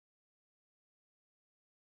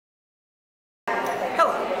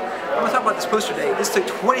about this poster today. This took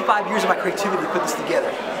 25 years of my creativity to put this together.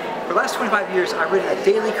 For the last 25 years, I've written a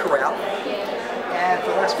daily chorale, and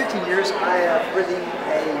for the last 15 years, I have written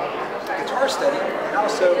a guitar study, and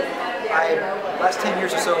also, last 10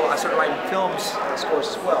 years or so, I started writing films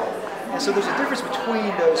scores as well. And so there's a difference between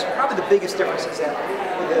those. Probably the biggest difference is that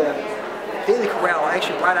with the daily chorale, I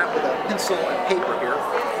actually write out with a pencil and paper here,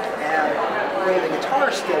 and with the guitar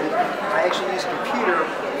study, I actually use a computer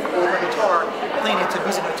or a guitar, playing it to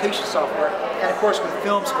music notation software, and of course with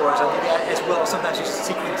film scores I do that as well. Sometimes use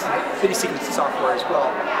video sequencing software as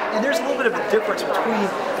well. And there's a little bit of a difference between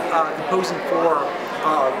composing for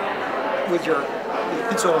with your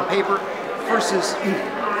pencil and paper versus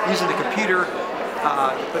using the computer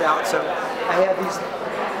to put out. So I have these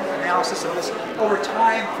analysis of this over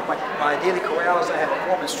time for my daily chorales. I have a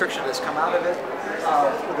form instruction that's come out of it.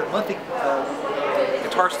 For the monthly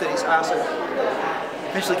guitar studies, I also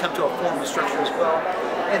eventually come to a formal structure as well.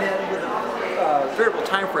 And then with a variable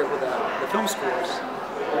time frame with the film scores,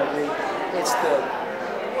 it's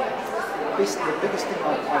basically the biggest thing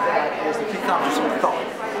on that is the compositional thought.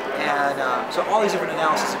 And so all these different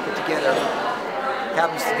analyses are put together.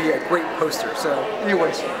 Happens to be a great poster. So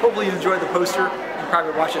anyways, hopefully you enjoyed the poster. You can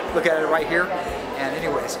probably watch it, look at it right here. And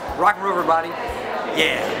anyways, rock and roll everybody.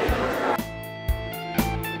 Yeah.